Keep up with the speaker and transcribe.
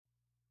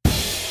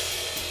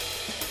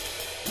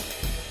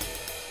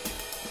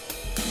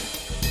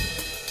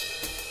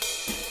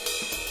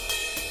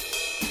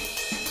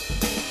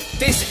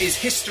This is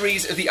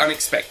Histories of the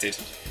Unexpected.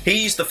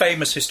 He's the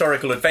famous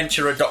historical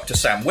adventurer Dr.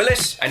 Sam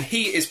Willis. And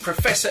he is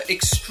Professor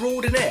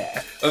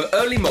Extraordinaire of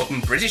Early Modern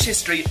British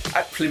History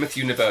at Plymouth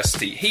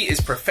University. He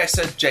is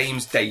Professor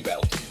James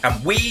Daybell.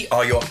 And we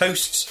are your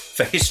hosts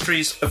for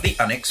Histories of the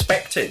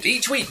Unexpected.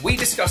 Each week we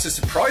discuss a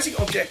surprising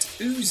object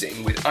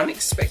oozing with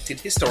unexpected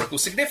historical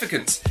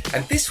significance.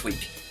 And this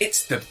week,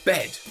 it's the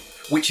bed.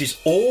 Which is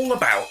all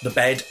about the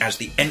bed as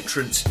the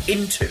entrance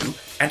into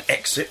and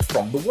exit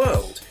from the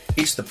world.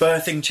 It's the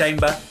birthing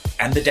chamber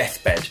and the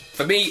deathbed.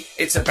 For me,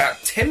 it's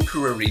about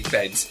temporary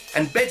beds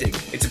and bedding.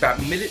 It's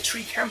about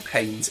military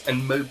campaigns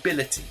and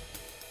mobility.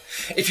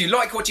 If you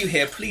like what you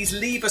hear, please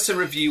leave us a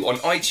review on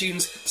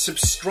iTunes,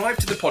 subscribe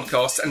to the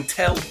podcast and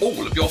tell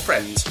all of your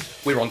friends.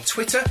 We're on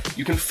Twitter.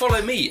 You can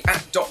follow me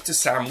at Dr.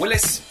 Sam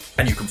Willis.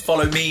 And you can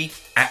follow me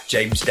at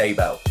James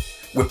Daybell.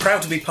 We're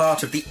proud to be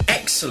part of the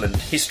excellent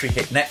History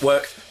Hit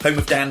network, home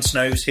of Dan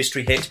Snow's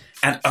History Hit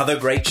and other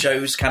great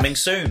shows coming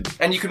soon.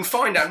 And you can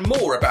find out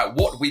more about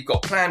what we've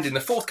got planned in the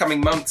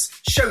forthcoming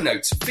months, show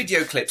notes,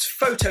 video clips,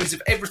 photos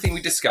of everything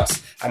we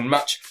discuss, and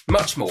much,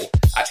 much more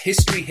at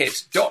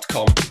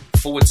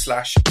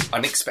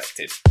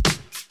historyhit.com/unexpected.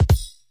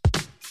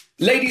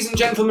 Ladies and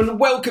gentlemen,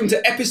 welcome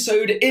to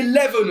episode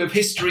 11 of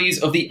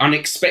Histories of the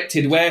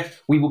Unexpected, where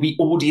we will be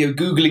audio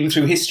Googling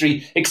through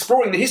history,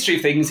 exploring the history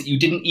of things that you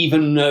didn't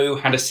even know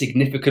had a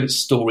significant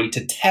story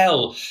to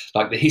tell,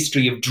 like the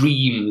history of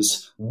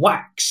dreams,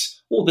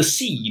 wax, or the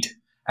seed.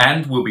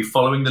 And we'll be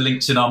following the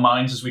links in our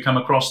minds as we come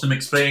across them,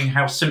 explaining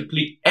how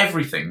simply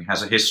everything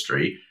has a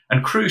history,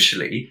 and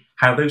crucially,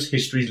 how those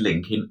histories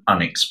link in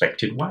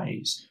unexpected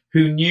ways.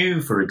 Who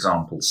knew, for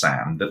example,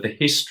 Sam, that the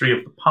history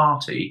of the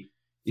party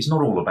is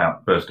not all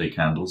about birthday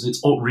candles, it's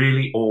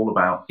really all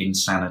about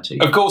insanity.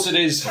 Of course it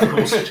is. Of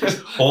course it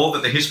is. Or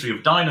that the history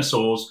of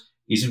dinosaurs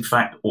is in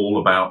fact all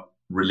about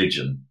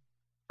religion.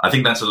 I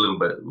think that's a little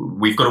bit...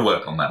 We've got to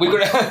work on that.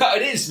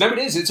 It is. No, it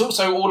is. It's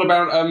also all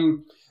about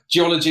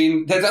geology.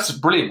 And that's a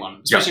brilliant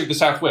one, especially with the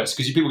Southwest,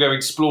 because people go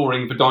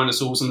exploring for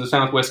dinosaurs on the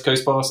Southwest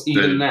Coast past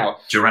even now.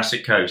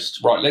 Jurassic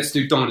Coast. Right, let's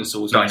do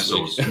dinosaurs.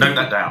 Dinosaurs. Note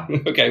that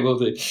down. Okay, we'll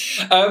do.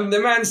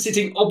 The man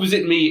sitting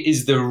opposite me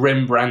is the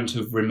Rembrandt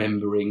of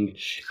remembering.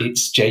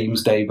 It's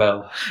James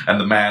Daybell. And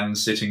the man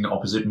sitting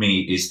opposite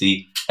me is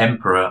the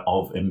Emperor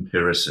of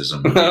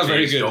Empiricism.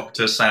 Very good.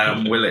 Dr.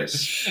 Sam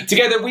Willis.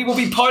 Together, we will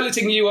be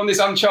piloting you on this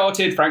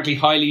uncharted, frankly,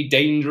 highly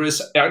dangerous,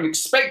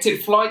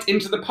 unexpected flight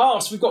into the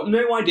past. We've got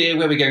no idea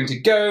where we're going to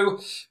go.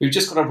 We've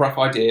just got a rough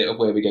idea of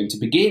where we're going to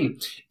begin.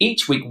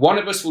 Each week, one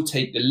of us will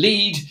take the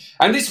lead.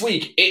 And this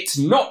week, it's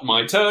not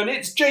my turn,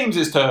 it's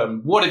James's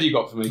turn. What have you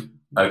got for me?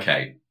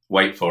 Okay,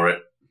 wait for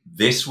it.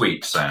 This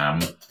week, Sam,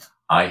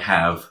 I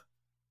have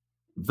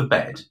the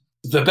bed.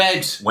 The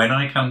bed. When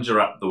I conjure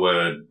up the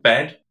word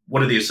bed,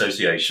 what are the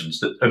associations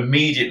that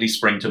immediately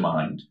spring to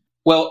mind?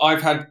 Well,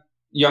 I've had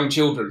young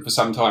children for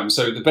some time,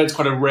 so the bed's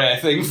quite a rare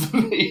thing for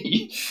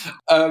me.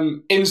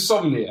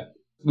 Insomnia,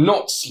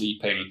 not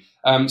sleeping,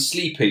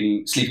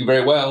 sleeping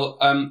very well,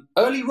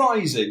 early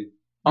rising.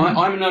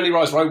 I'm an early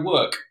riser. I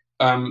work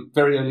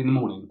very early in the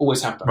morning,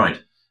 always have done. Right.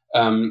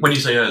 When you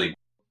say early,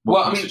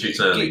 what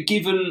constitutes early?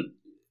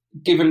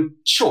 Given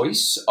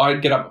choice,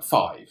 I'd get up at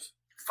 5.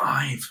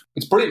 5?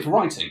 It's brilliant for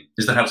writing.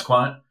 Is the house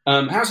quiet?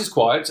 House is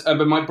quiet,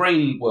 but my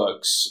brain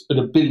works at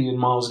 1 billion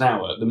miles an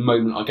hour the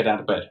moment I get out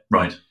of bed.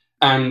 Right.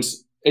 And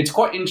it's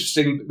quite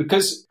interesting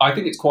because I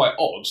think it's quite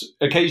odd.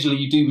 Occasionally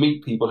you do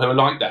meet people who are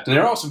like that. And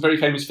there are some very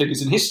famous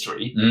figures in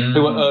history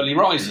who are early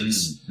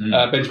risers.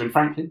 Benjamin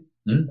Franklin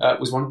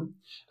was one of them.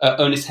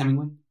 Ernest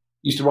Hemingway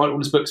used to write all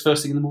his books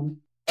first thing in the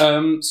morning.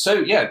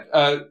 So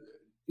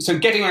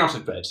getting out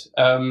of bed.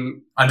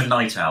 I'm a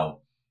night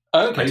owl.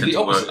 Okay,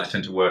 I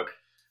tend to work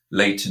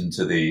late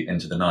into the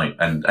night,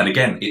 and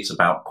again, it's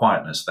about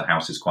quietness. The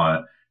house is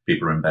quiet,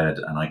 people are in bed,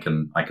 and I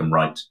can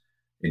write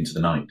into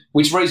the night.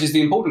 Which raises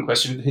the important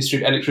question of the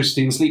history of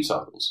electricity and sleep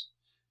cycles,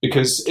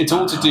 because it's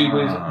all to do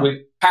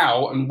with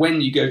how and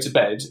when you go to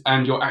bed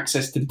and your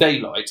access to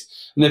daylight.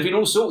 And there have been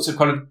all sorts of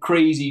kind of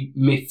crazy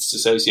myths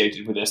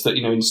associated with this. That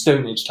in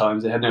Stone Age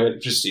times they had no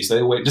electricity, so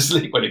they all went to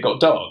sleep when it got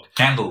dark.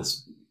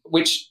 Candles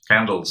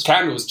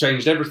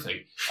changed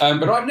everything.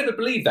 But I've never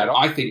believed that.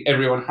 I think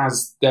everyone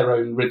has their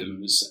own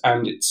rhythms,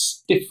 and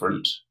it's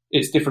different.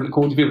 It's different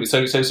according to people.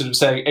 So sort of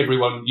saying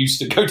everyone used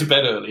to go to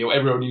bed early or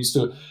everyone used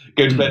to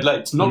go to bed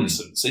late, it's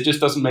nonsense. It just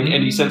doesn't make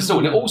any sense at all.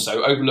 And it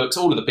also overlooks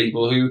all of the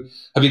people who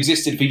have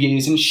existed for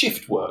years in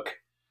shift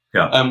work,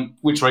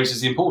 which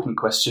raises the important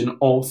question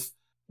of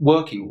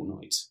working all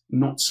night,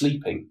 not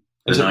sleeping.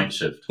 The night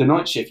shift. The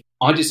night shift.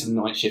 I did some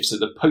night shifts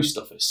at the post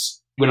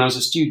office when I was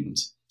a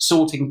student,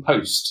 sorting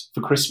post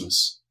for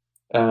Christmas.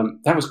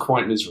 That was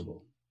quite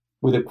miserable.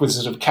 With a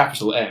sort of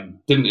capital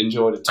M. Didn't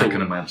enjoy it at all. I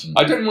can imagine.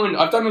 I don't mind.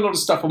 I've done a lot of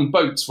stuff on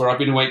boats where I've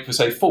been awake for,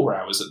 say, 4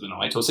 hours at the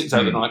night or 6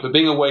 hours at the night, but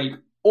being awake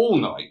all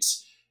night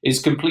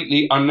is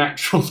completely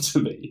unnatural to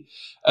me.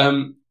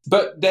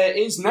 But there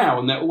is now,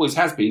 and there always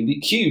has been, the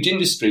huge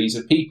industries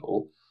of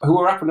people who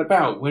are up and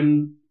about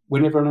when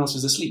everyone else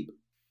is asleep.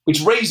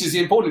 Which raises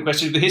the important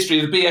question of the history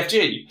of the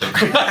BFG.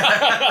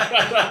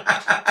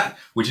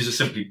 Which is a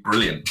simply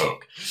brilliant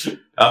book.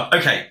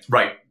 Okay,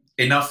 right.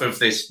 Enough of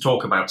this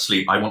talk about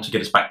sleep. I want to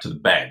get us back to the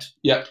bed.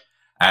 Yep.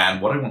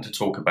 And what I want to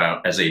talk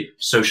about as a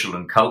social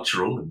and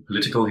cultural and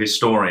political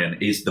historian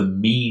is the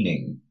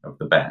meaning of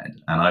the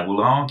bed. And I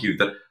will argue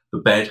that the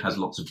bed has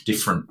lots of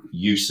different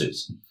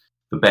uses.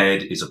 The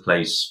bed is a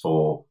place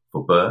for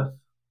birth.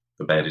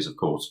 The bed is, of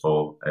course,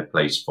 a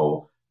place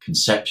for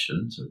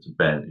conception. So it's a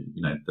bed,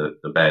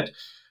 the bed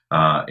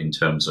in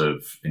terms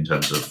of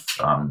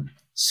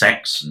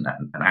sex and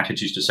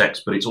attitudes to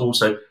sex, but it's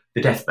also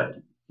the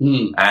deathbed.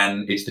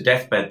 And it's the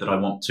deathbed that I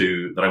want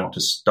to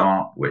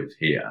start with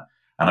here.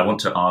 And I want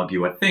to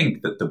argue, I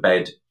think, that the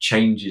bed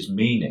changes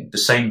meaning. The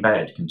same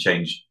bed can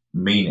change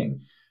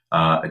meaning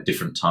at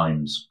different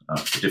times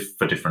for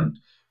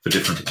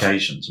different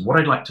occasions. And what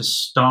I'd like to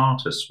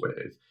start us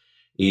with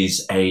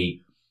is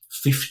a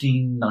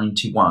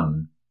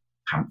 1591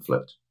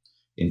 pamphlet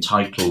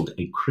entitled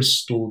A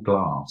Crystal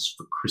Glass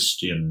for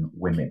Christian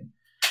Women.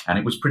 And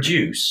it was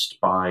produced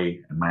by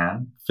a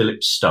man,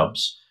 Philip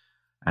Stubbs,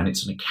 and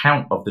it's an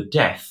account of the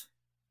death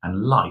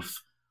and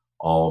life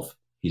of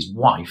his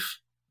wife,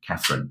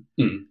 Catherine.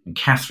 And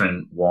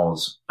Catherine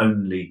was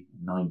only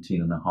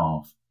 19 and a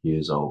half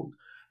years old.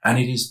 And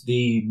it is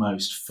the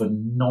most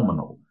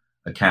phenomenal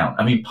account.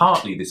 I mean,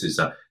 partly this is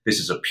a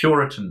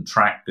Puritan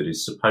tract that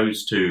is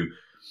supposed to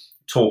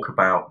talk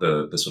about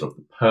the sort of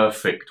the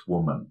perfect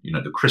woman.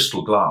 The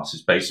crystal glass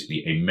is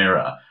basically a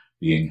mirror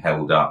being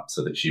held up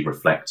so that she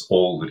reflects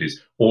all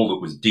that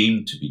was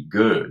deemed to be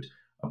good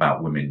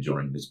about women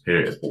during this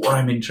period. But what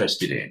I'm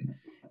interested in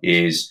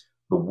is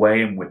the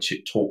way in which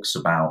it talks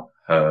about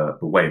her,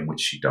 the way in which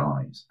she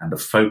dies, and the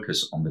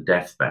focus on the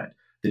deathbed.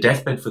 The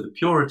deathbed for the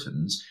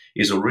Puritans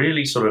is a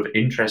really sort of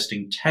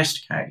interesting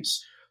test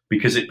case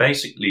because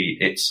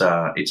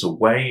it's a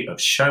way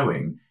of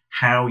showing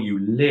how you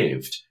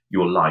lived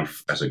your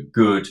life as a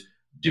good,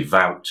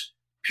 devout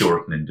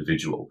Puritan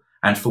individual.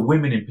 And for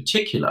women in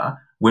particular,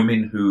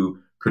 women who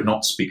could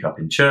not speak up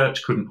in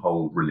church, couldn't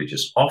hold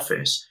religious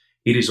office,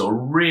 it is a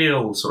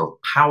real sort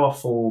of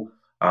powerful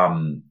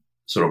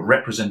sort of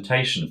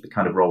representation of the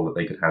kind of role that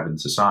they could have in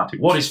society.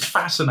 What is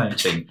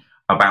fascinating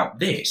about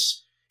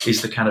this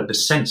is the kind of the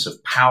sense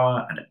of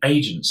power and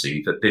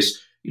agency that this,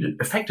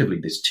 effectively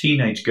this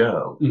teenage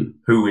girl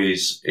who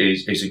is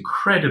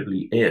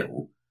incredibly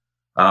ill,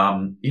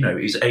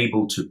 is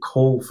able to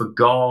call for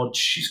God.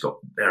 She's got,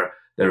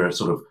 there are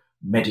sort of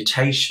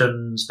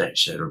meditations, there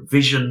are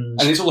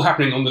visions. And it's all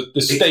happening on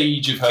the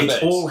stage of her bed.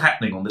 It's all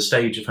happening on the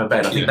stage of her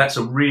bed. I think that's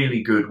a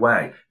really good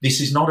way.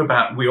 This is not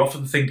about, we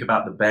often think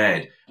about the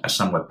bed as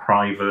somewhere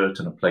private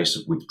and a place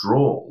of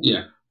withdrawal.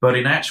 Yeah. But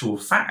in actual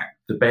fact,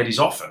 the bed is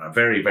often a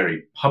very,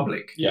 very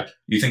public. Yeah.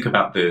 You think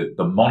about the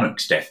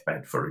monarch's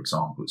deathbed, for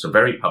example. It's a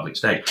very public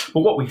stage.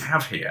 But what we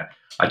have here,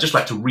 I'd just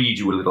like to read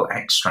you a little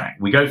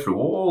extract. We go through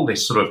all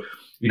this sort of,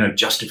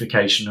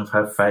 justification of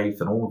her faith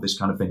and all of this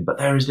kind of thing. But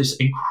there is this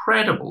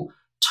incredible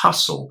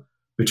tussle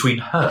between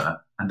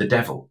her and the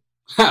devil.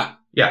 Ha!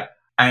 Yeah.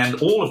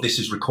 And all of this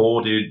is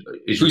recorded.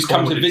 Who's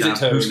come to visit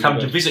her. Who's come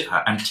to visit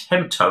her and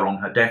tempt her on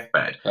her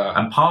deathbed.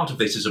 And part of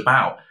this is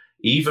about,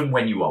 even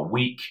when you are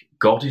weak,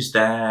 God is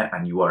there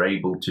and you are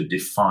able to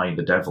defy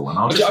the devil. And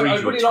I'll just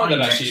read you a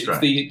tiny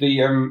extract.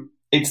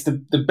 It's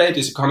the bed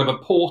is kind of a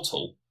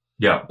portal.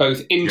 Yeah.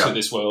 Both into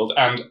this world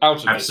and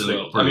out of this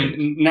world. Brilliant. I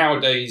mean,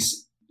 nowadays,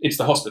 it's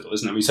the hospital,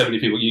 isn't it? I mean, so many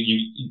people,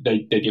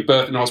 they give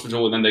birth in the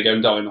hospital and then they go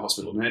and die in the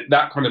hospital. And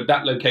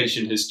that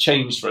location has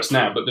changed for us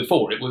now. But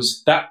before, it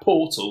was that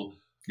portal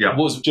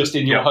was just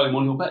in your home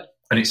on your bed.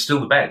 And it's still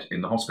the bed in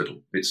the hospital.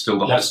 It's still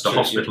the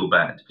hospital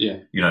bed.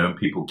 Yeah. And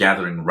people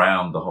gathering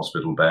around the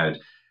hospital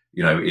bed,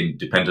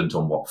 dependent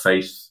on what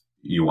faith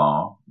you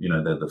are,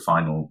 they're the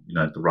final,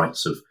 the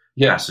rites of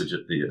passage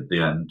at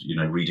the end,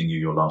 reading you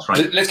your last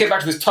rite. Let's get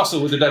back to this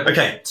tussle with the devil.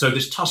 Okay, so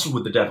this tussle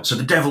with the devil. So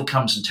the devil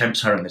comes and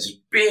tempts her, and there's this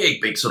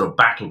big, big sort of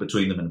battle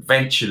between them. And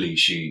eventually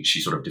she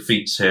sort of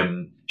defeats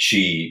him.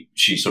 She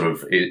sort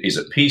of is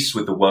at peace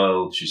with the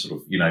world. She sort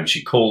of,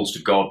 she calls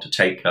to God to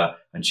take her,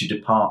 and she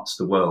departs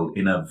the world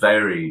in a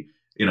very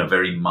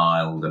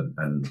mild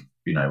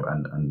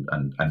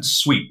and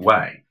sweet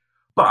way.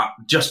 But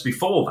just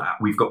before that,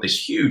 we've got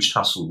this huge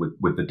tussle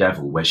with the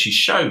devil where she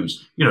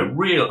shows, a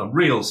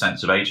real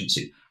sense of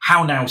agency.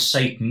 How now,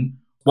 Satan,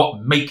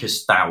 what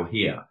makest thou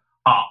here?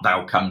 Art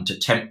thou come to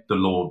tempt the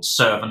Lord's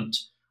servant?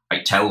 I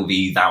tell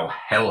thee, thou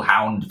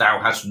hellhound, thou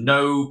hast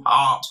no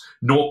part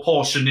nor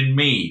portion in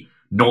me,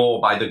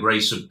 nor by the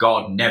grace of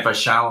God never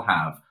shall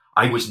have.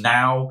 I was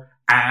now,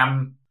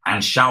 am,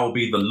 and shall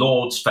be the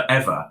Lord's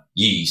forever.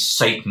 Ye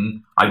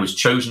Satan, I was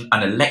chosen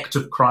an elect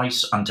of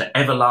Christ unto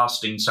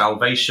everlasting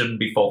salvation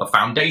before the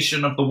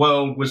foundation of the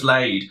world was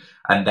laid,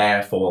 and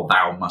therefore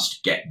thou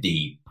must get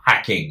thee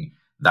packing,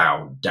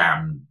 thou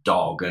damned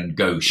dog, and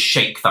go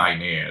shake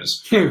thine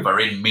ears, for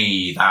in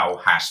me thou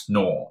hast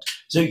naught.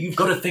 So you've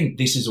got to think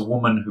this is a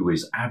woman who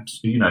is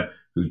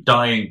who's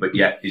dying, but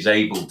yet is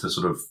able to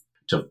sort of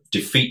to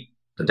defeat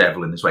the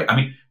devil in this way. I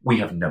mean, we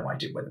have no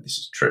idea whether this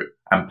is true.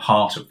 And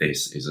part of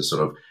this is a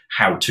sort of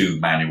how-to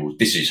manual.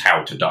 This is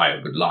how to die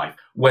a good life.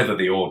 Whether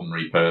the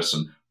ordinary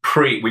person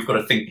we've got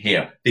to think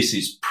here, this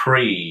is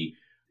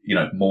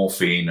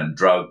morphine and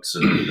drugs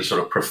and the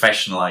sort of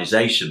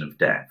professionalization of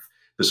death,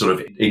 the sort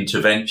of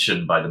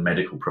intervention by the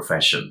medical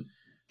profession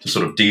to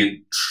sort of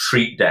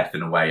treat death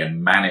in a way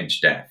and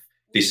manage death.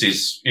 This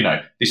is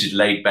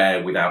laid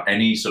bare without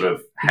any sort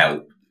of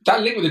help.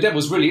 That link with the devil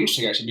is really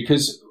interesting, actually,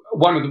 because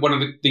one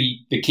of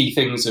the key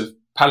things of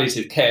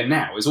palliative care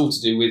now is all to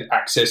do with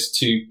access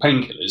to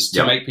painkillers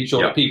to make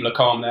sure that people are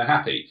calm, they're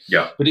happy.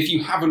 Yeah. But if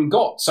you haven't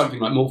got something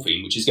like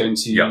morphine, which is going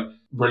to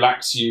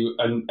relax you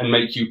and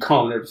make you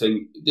calm and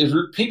everything,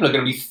 people are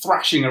going to be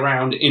thrashing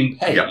around in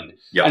pain,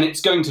 and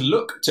it's going to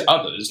look to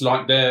others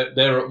like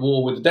they're at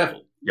war with the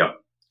devil. Yeah.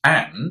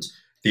 And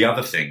the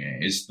other thing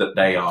is that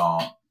they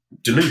are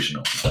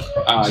delusional.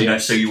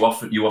 So you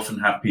often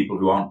have people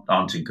who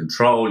aren't in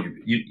control.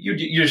 You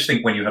just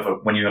think when you have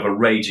a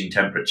raging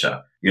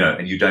temperature,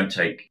 and you don't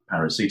take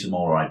paracetamol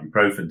or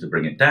ibuprofen to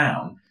bring it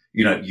down,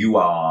 you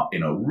are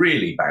in a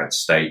really bad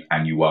state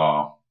and you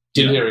are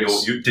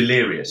delirious. You're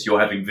delirious. You're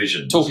having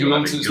visions. Talking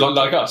nonsense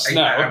like us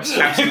now.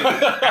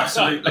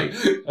 Absolutely.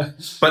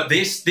 But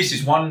this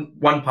is one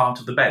part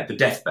of the bed, the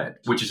deathbed,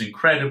 which is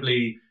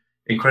incredibly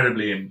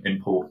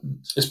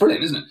important. It's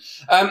brilliant, isn't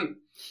it?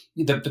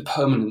 The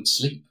permanent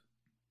sleep.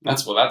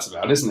 That's what that's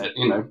about, isn't it?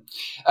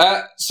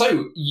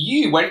 So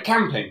you went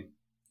camping.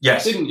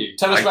 Yes. Didn't you?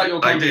 Tell us about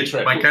your camping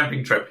trip. My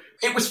camping trip.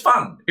 It was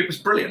fun. It was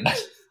brilliant.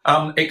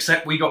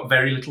 Except we got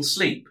very little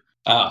sleep.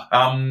 What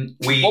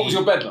was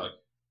your bed like?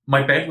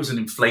 My bed was an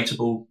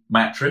inflatable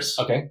mattress.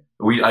 Okay.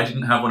 I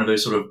didn't have one of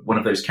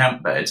those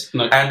camp beds.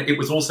 No. And it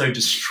was also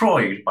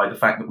destroyed by the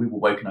fact that we were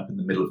woken up in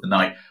the middle of the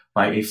night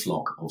by a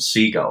flock of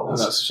seagulls.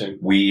 Oh, that's a shame.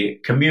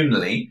 We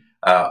communally,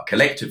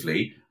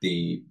 collectively,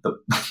 the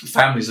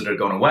families that had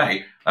gone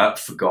away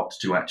forgot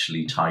to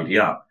actually tidy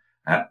up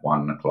at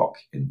 1:00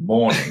 in the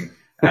morning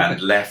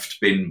and left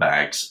bin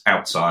bags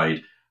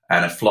outside,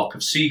 and a flock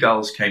of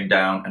seagulls came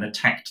down and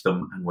attacked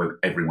them and woke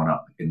everyone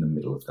up in the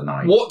middle of the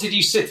night. What did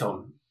you sit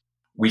on?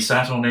 We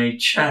sat on a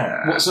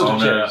chair. What sort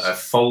of chairs? A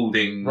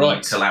folding,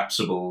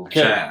 collapsible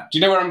chair. Do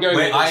you know where I'm going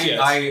with this yet?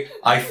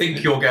 I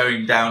think you're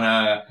going down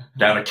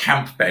a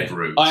camp bed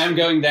route. I am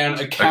going down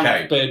a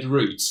camp bed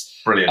route.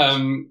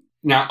 Brilliant.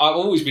 Now, I've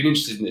always been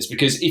interested in this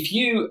because if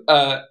you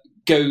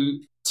go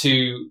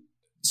to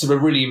sort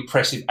of really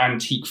impressive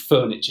antique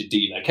furniture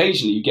dealer,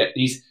 occasionally you get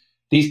these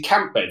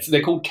camp beds.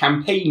 They're called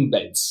campaign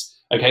beds.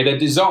 Okay, they're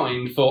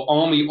designed for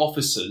army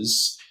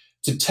officers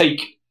to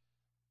take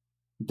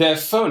their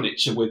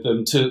furniture with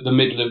them to the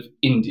middle of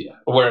India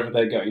or wherever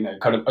they're going,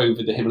 kind of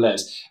over the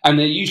Himalayas. And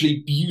they're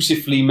usually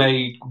beautifully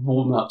made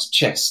walnut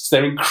chests.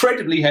 They're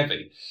incredibly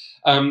heavy.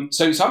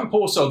 So some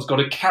poor sod's got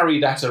to carry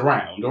that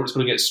around or it's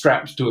going to get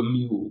strapped to a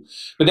mule.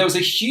 But there was a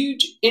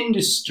huge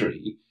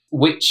industry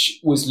which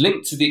was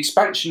linked to the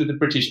expansion of the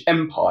British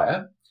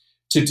Empire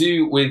to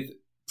do with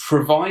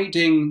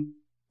providing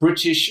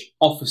British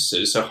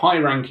officers, so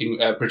high-ranking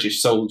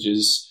British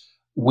soldiers,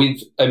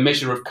 with a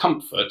measure of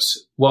comfort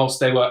whilst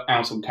they were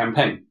out on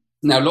campaign.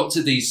 Now, lots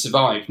of these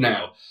survive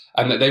now,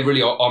 and that they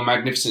really are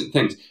magnificent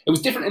things. It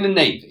was different in the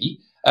Navy,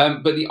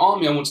 but the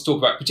Army I want to talk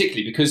about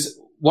particularly because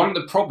one of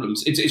the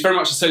problems, it's very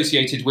much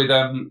associated with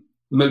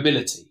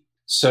mobility.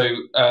 So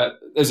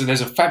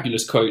there's a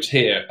fabulous quote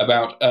here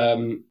about,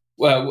 in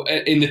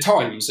the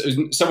Times, a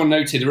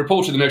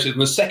reporter noted on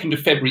the 2nd of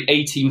February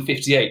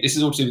 1858, this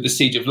is all to do with the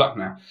Siege of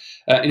Lucknow,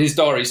 in his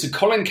diary, Sir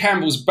Colin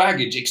Campbell's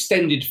baggage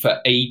extended for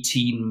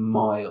 18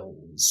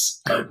 miles.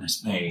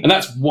 Goodness me. And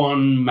that's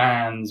one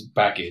man's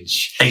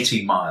baggage.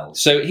 18 miles.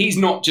 So he's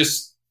not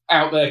just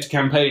out there to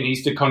campaign,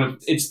 he's to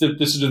it's the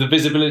sort of the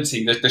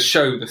visibility, the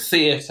show, the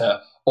theatre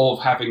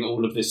of having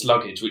all of this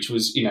luggage, which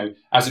was,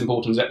 as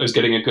important as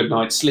getting a good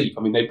night's sleep.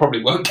 I mean, they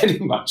probably weren't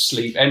getting much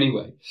sleep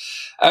anyway.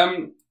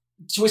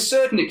 To a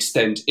certain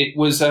extent, it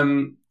was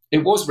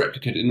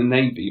replicated in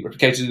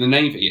the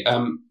Navy.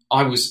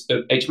 I was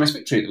at HMS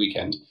Victory at the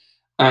weekend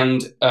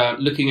and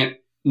looking at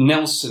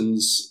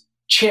Nelson's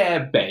chair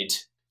bed.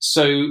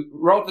 So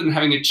rather than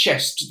having a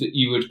chest that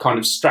you would kind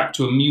of strap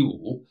to a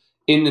mule,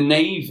 in the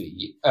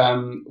Navy,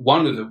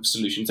 one of the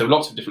solutions, there were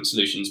lots of different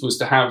solutions, was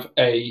to have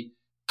a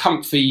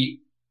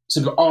comfy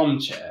sort of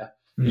armchair,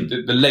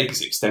 the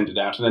legs extended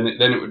out, and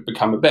then it would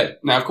become a bed.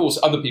 Now, of course,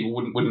 other people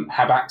wouldn't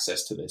have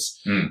access to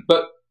this.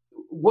 But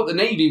what the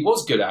Navy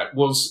was good at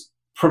was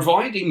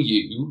providing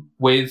you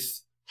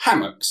with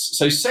hammocks.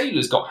 So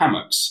sailors got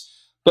hammocks.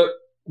 But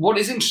what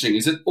is interesting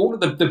is that all of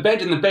the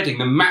bed and the bedding,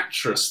 the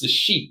mattress, the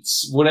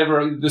sheets,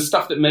 whatever, the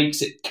stuff that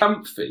makes it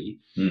comfy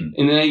in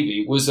the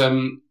Navy was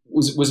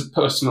a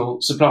personal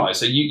supply.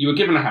 So you were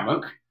given a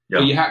hammock,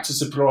 but you had to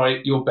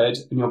supply your bed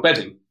and your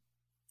bedding.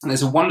 And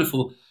there's a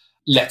wonderful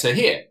letter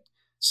here.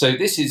 So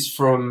this is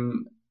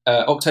from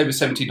October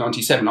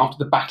 1797, after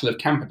the Battle of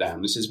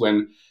Camperdown. This is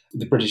when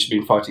the British had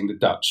been fighting the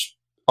Dutch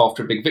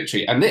after a big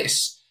victory. And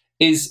this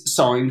is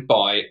signed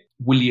by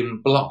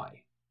William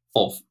Bligh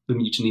of the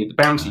Mutiny of the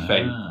Bounty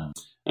fame.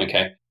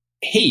 Okay.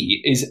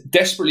 he is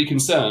desperately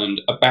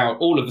concerned about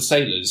all of the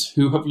sailors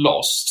who have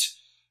lost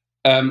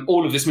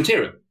all of this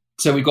material.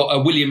 So we've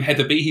got William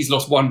Heatherby, he's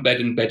lost one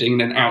bed and bedding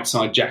and an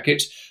outside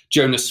jacket.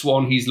 Jonas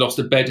Swan, he's lost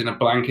a bed and a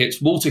blanket.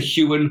 Walter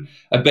Hewen,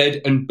 a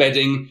bed and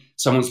bedding.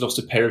 Someone's lost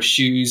a pair of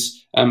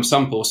shoes.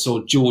 Some poor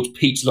saw George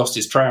Peach lost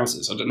his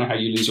trousers. I don't know how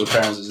you lose your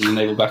trousers in a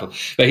naval battle,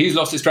 but he's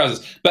lost his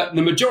trousers. But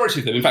the majority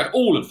of them, in fact,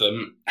 all of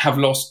them, have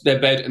lost their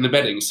bed and the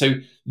bedding. So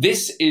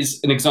this is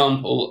an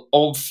example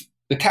of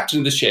the captain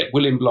of the ship,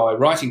 William Bligh,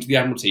 writing to the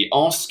Admiralty,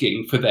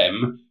 asking for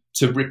them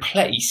to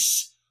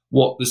replace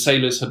what the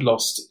sailors had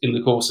lost in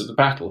the course of the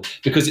battle,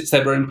 because it's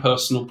their own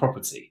personal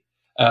property.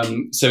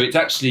 So it's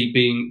actually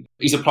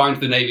he's applying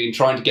to the Navy and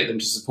trying to get them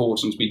to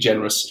support and to be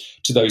generous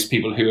to those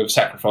people who have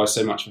sacrificed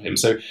so much for him.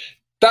 So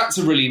that's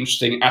a really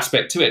interesting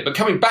aspect to it. But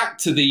coming back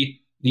to the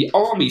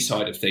army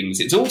side of things,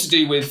 it's all to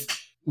do with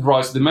the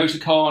rise of the motor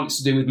car, and it's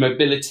to do with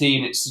mobility,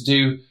 and it's to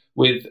do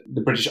with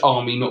the British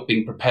Army not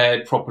being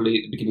prepared properly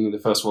at the beginning of the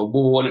First World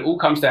War. And it all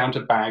comes down to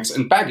bags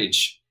and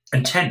baggage.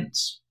 And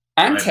tents.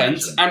 And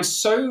tents, and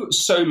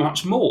so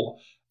much more.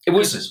 It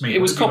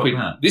was copied.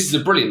 This is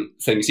a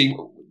brilliant thing. See,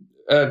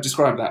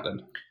 describe that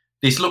then.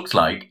 This looks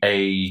like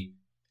a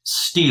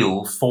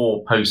steel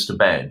 4-poster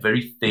bed,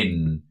 very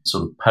thin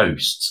sort of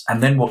posts,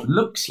 and then what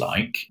looks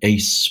like a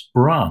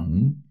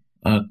sprung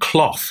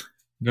cloth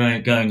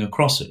going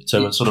across it.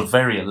 So a sort of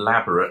very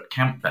elaborate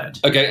camp bed.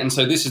 Okay, and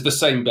so this is the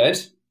same bed.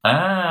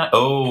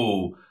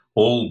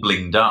 All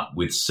blinged up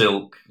with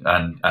silk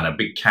and a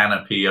big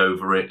canopy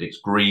over it. It's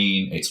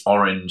green, it's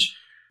orange.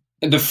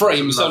 The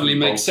frame suddenly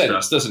makes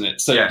sense, doesn't it?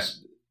 So yes.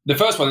 The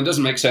first one, it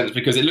doesn't make sense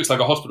because it looks like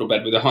a hospital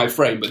bed with a high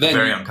frame, but then...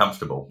 Very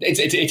uncomfortable.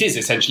 It is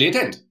essentially a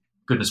tent.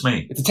 Goodness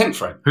me. It's a tent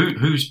frame.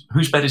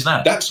 Whose bed is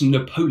that? That's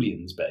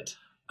Napoleon's bed.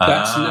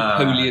 That's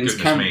Napoleon's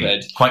camp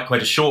bed. Quite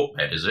a short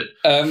bed, is it?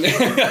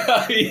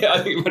 Yeah,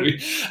 I think it might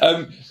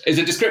be. There's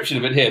a description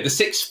of it here. The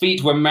 6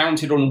 feet were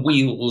mounted on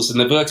wheels, and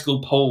the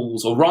vertical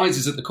poles or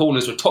risers at the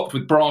corners were topped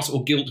with brass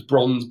or gilt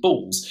bronze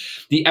balls.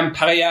 The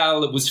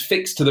imperial was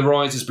fixed to the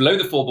risers below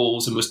the 4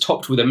 balls and was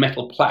topped with a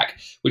metal plaque,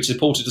 which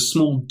supported a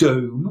small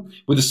dome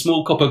with a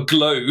small copper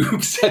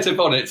globe set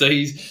upon it. So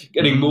he's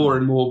getting more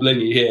and more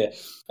blingy here.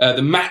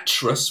 The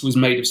mattress was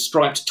made of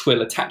striped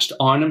twill attached to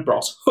iron and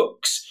brass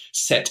hooks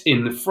set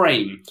in the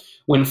frame.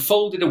 When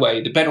folded away,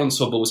 the bed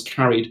ensemble was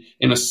carried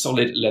in a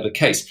solid leather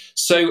case.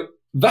 So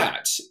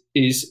that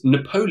is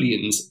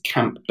Napoleon's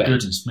camp bed.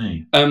 Goodness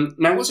me.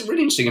 Now, what's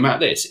really interesting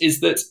about this is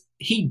that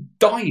he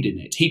died in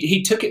it.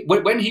 He took it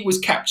when he was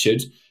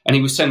captured and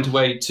he was sent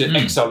away to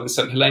exile in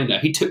St. Helena.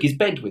 He took his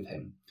bed with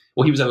him.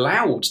 Or he was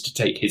allowed to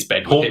take his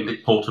bed with him.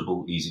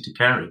 Portable, easy to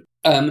carry.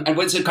 And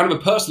it's a kind of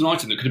a personal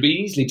item that could have been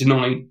easily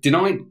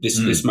denied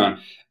this man.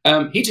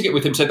 He took it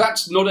with him. So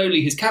that's not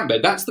only his camp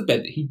bed, that's the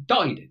bed that he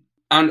died in.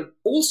 And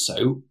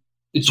also...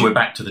 So we're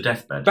back to the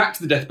deathbed. Back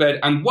to the deathbed.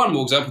 And one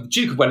more example, the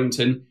Duke of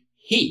Wellington,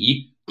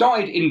 he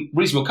died in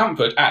reasonable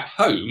comfort at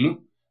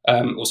home,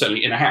 or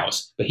certainly in a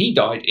house, but he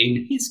died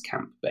in his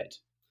camp bed.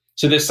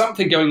 So there's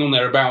something going on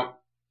there about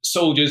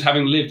soldiers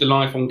having lived a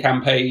life on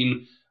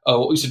campaign,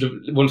 or sort of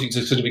wanting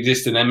to sort of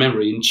exist in their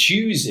memory and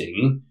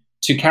choosing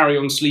to carry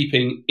on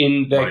sleeping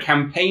in their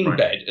campaign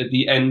bed at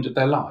the end of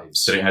their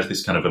lives. So it has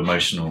this kind of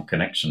emotional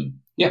connection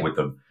with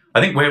them.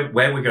 I think where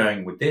we're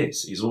going with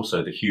this is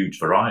also the huge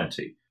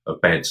variety of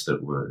beds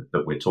that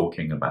we're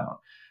talking about.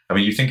 I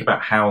mean, you think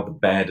about how the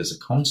bed as a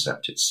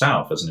concept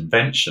itself, as an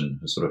invention,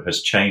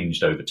 has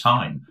changed over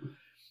time.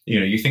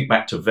 You know, you think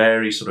back to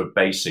very sort of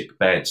basic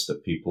beds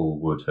that people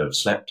would have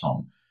slept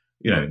on.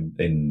 You know,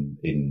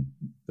 in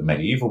the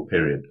medieval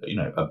period, you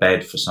know, a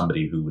bed for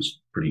somebody who was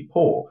pretty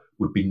poor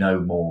would be no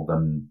more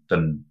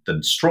than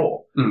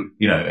straw.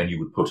 You know, and you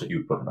would put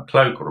on a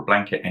cloak or a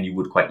blanket, and you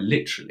would quite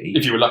literally,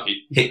 if you were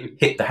lucky,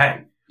 hit the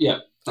hay. Yeah.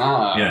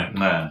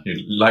 You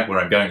like where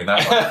I'm going with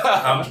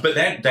that one. But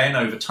then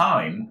over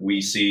time,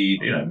 we see,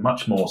 you know,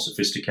 much more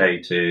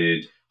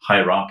sophisticated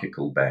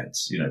hierarchical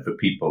beds, you know, for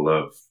people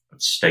of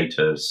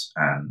status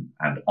and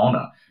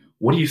honour.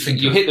 What do you think?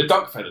 You hit the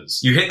duck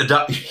feathers. You hit the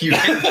duck. You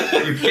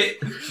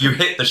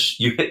hit the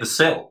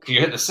silk.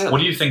 You hit the silk. What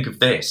do you think of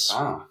this?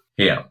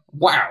 Here.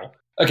 Wow.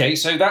 Okay,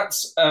 so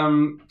that's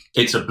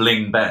it's a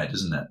bling bed,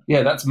 isn't it?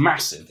 Yeah, that's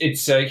massive.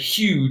 It's a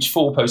huge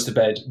 4-poster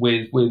bed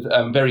with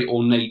very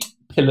ornate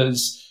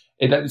pillars.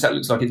 That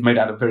looks like it's made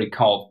out of very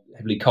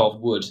heavily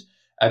carved wood.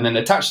 And then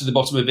attached to the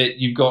bottom of it,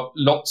 you've got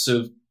lots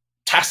of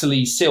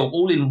tassely silk,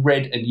 all in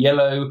red and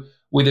yellow,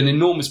 with an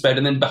enormous bed.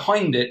 And then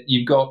behind it,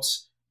 you've got...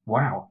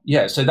 Wow.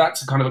 Yeah, so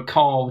that's a kind of a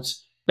carved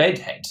bed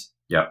head.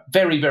 Yeah.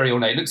 Very, very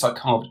ornate. It looks like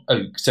carved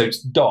oak, so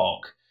it's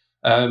dark.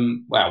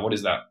 Wow, what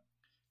is that?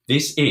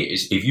 This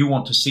is, if you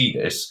want to see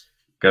this,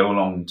 go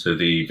along to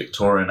the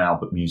Victoria and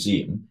Albert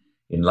Museum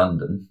in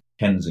London,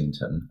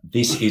 Kensington.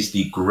 This is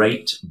the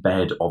Great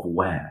Bed of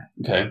Ware,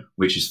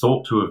 which is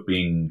thought to have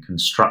been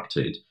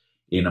constructed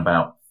in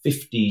about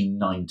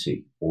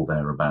 1590 or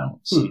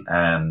thereabouts.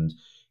 And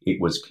it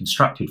was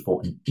constructed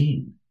for an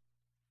inn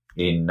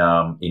in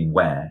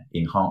Ware,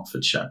 in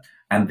Hertfordshire.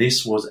 And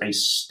this was a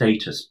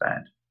status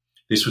bed.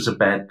 This was a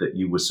bed that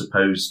you were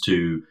supposed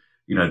to,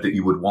 that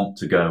you would want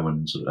to go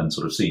and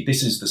sort of see.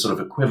 This is the sort of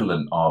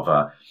equivalent of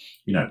a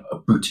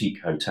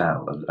boutique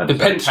hotel. The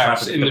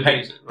penthouse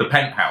the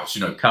penthouse,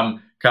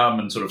 come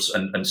and sort of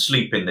and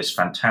sleep in this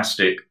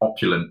fantastic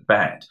opulent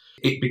bed.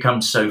 It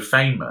becomes so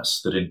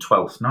famous that in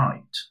Twelfth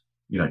Night,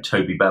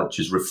 Toby Belch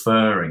is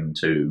referring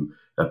to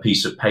a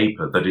piece of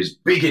paper that is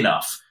big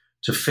enough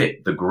to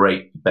fit the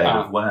great bed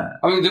of Ware.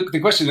 I mean, the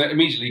question that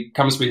immediately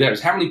comes to me there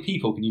is, how many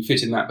people can you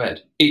fit in that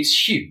bed?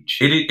 It's huge.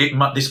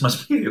 This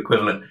must be the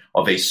equivalent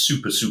of a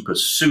super, super,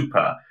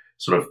 super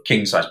sort of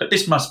king size bed.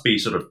 This must be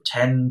sort of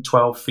 10,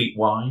 12 feet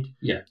wide.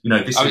 Yeah.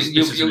 This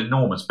is an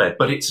enormous bed,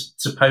 but it's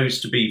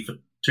supposed to be for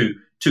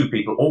two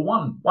people or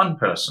one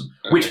person,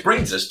 which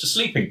brings us to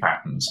sleeping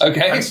patterns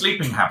and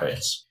sleeping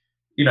habits.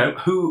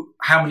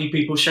 How many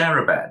people share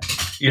a bed?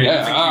 You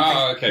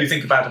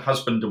think about a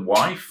husband and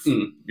wife,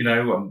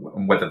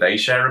 and whether they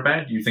share a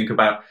bed. You think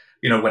about,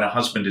 when a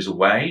husband is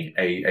away,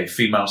 a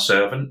female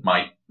servant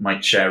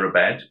might share a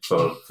bed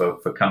for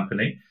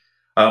company.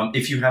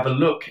 If you have a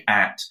look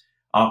at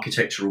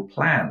architectural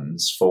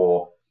plans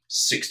for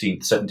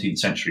 16th, 17th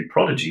century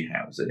prodigy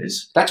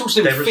houses, that's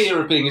also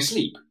fear of being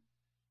asleep.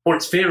 Or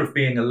it's fear of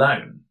being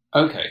alone.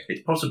 Okay.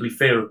 It's possibly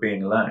fear of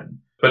being alone.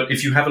 But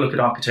if you have a look at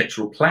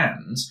architectural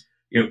plans,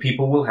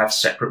 people will have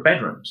separate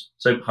bedrooms.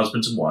 So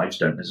husbands and wives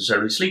don't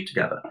necessarily sleep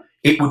together.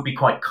 It would be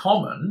quite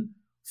common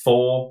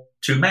for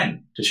two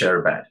men to share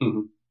a bed,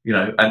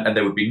 and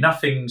there would be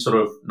nothing sort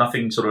of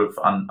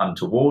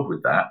untoward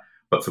with that.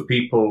 But for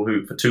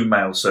two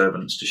male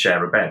servants to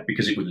share a bed,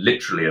 because it was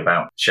literally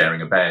about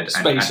sharing a bed,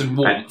 space and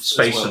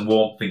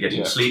warmth and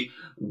getting sleep,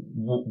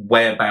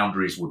 where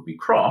boundaries would be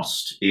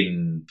crossed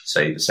in,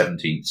 say, the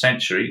 17th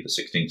century, the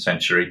 16th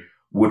century,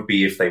 would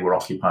be if they were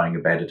occupying a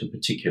bed at a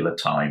particular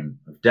time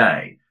of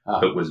day.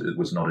 It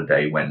was not a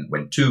day when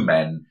two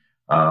men,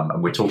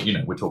 and we're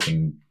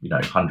talking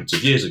hundreds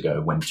of years ago,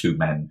 when two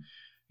men,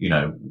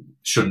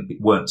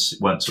 weren't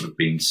sort of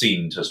being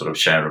seen to sort of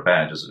share a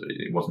bed, as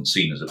it wasn't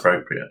seen as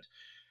appropriate.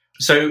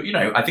 So,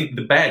 I think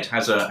the bed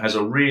has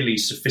a really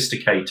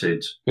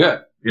sophisticated,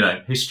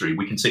 history.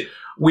 We can see.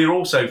 We're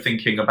also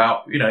thinking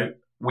about,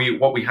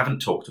 what we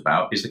haven't talked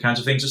about is the kinds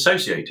of things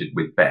associated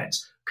with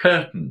beds.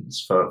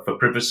 Curtains for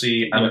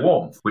privacy and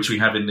warmth, which we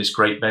have in this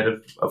great bed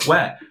of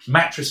Ware.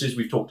 Mattresses,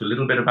 we've talked a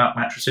little bit about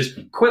mattresses.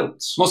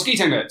 Quilts.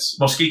 Mosquito nets.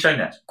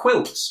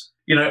 Quilts.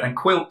 And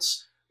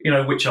quilts,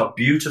 which are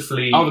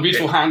beautifully... Oh, the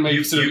beautiful handmade...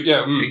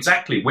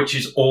 Exactly, which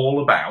is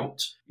all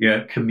about,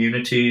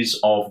 communities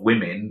of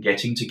women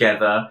getting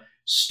together,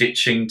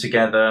 stitching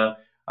together.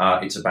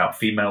 It's about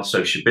female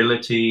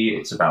sociability.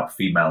 It's about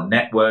female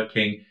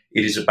networking.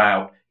 It is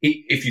about,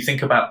 if you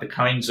think about the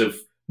kinds of,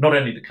 not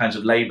only the kinds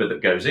of labour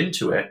that goes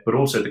into it, but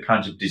also the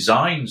kinds of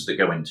designs that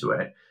go into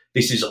it,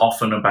 this is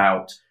often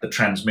about the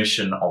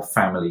transmission of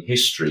family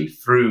history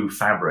through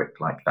fabric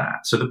like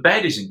that. So the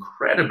bed is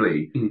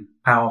incredibly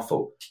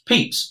powerful.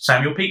 Pepys,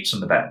 Samuel Pepys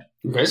and the bed.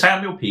 Okay.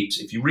 Samuel Pepys,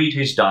 if you read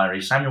his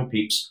diary, Samuel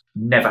Pepys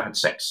never had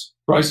sex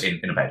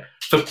in a bed.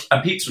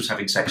 And Pepys was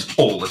having sex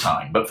all the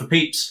time. But for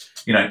Pepys,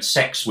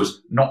 sex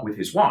was not with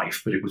his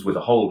wife, but it was with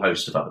a whole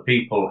host of other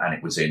people, and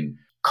it was in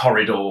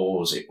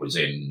corridors, it was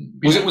in...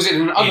 Was it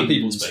in other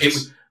people's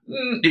beds?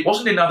 It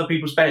wasn't in other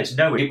people's beds,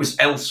 no. It was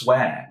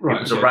elsewhere. Right,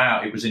 it was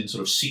around. It was in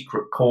sort of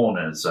secret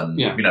corners, and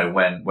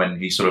when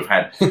he sort of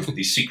had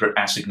these secret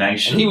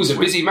assignations. And he was a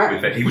busy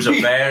man. He was a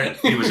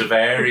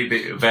very,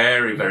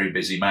 very, very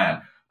busy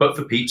man. But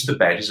for Pepys, the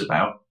bed is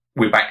about...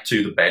 We're back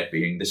to the bed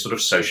being this sort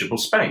of sociable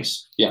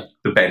space. Yeah,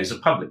 the bed is a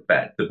public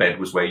bed. The bed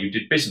was where you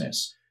did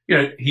business.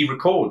 He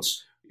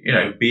records,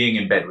 being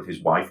in bed with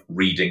his wife,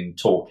 reading,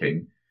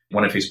 talking.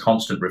 One of his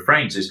constant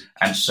refrains is,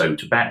 "and so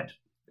to bed."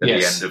 At the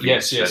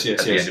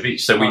end of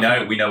each. So we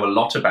know a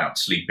lot about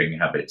sleeping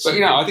habits.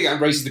 But I think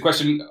that raises the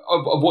question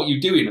of what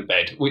you do in a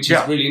bed, which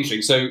is really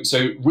interesting.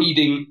 So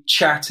reading,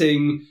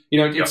 chatting,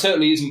 it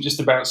certainly isn't just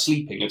about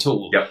sleeping at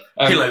all.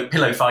 Yep.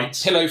 Pillow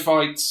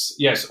fights.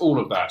 Yes, all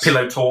of that.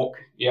 Pillow talk.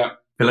 Yeah.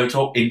 Pillow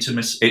talk,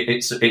 intimacy.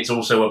 It's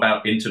also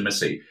about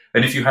intimacy.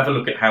 And if you have a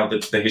look at how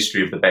the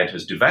history of the bed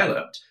has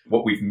developed,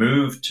 what we've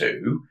moved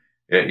to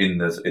in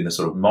the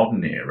sort of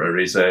modern era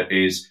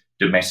is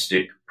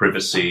domestic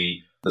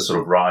privacy, the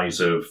sort of rise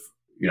of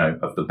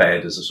the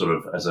bed as a sort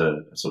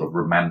of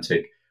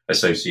romantic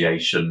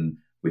association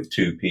with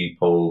two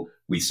people.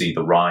 We see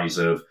the rise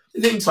of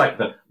things like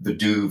the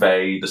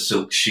duvet, the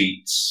silk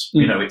sheets.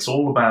 It's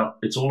all about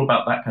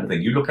that kind of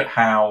thing. You look at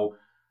how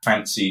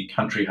fancy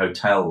country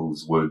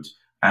hotels would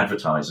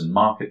advertise and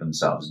market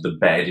themselves. The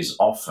bed is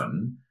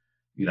often,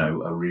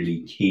 a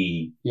really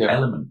key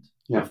element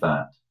of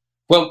that.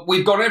 Well,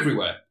 we've gone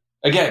everywhere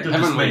again,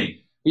 haven't we?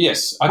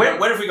 Yes. Where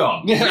have we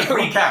gone?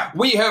 Recap.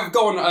 We have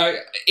gone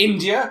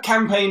India,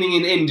 campaigning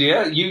in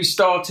India. You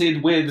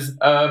started with...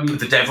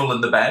 The Devil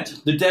in the Bed.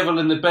 The Devil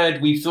in the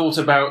Bed. We've thought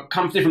about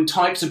different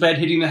types of bed,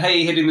 hitting the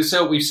hay, hitting the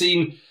silk. We've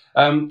seen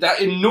that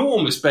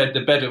enormous bed,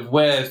 the bed of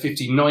Ware,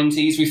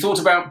 1590s. We thought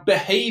about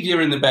behaviour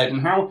in the bed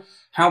and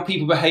how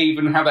people behave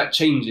and how that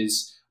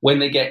changes when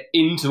they get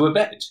into a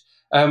bed,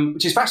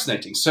 which is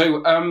fascinating.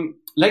 So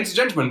ladies and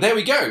gentlemen, there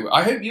we go.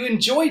 I hope you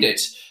enjoyed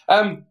it.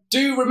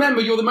 Do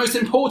remember, you're the most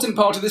important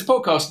part of this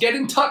podcast. Get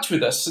in touch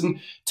with us and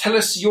tell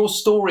us your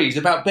stories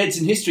about beds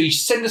in history.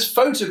 Send us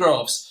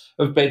photographs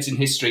of beds in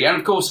history. And,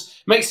 of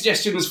course, make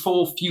suggestions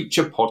for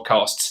future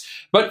podcasts.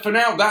 But for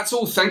now, that's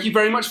all. Thank you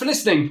very much for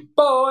listening.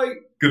 Bye.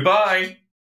 Goodbye.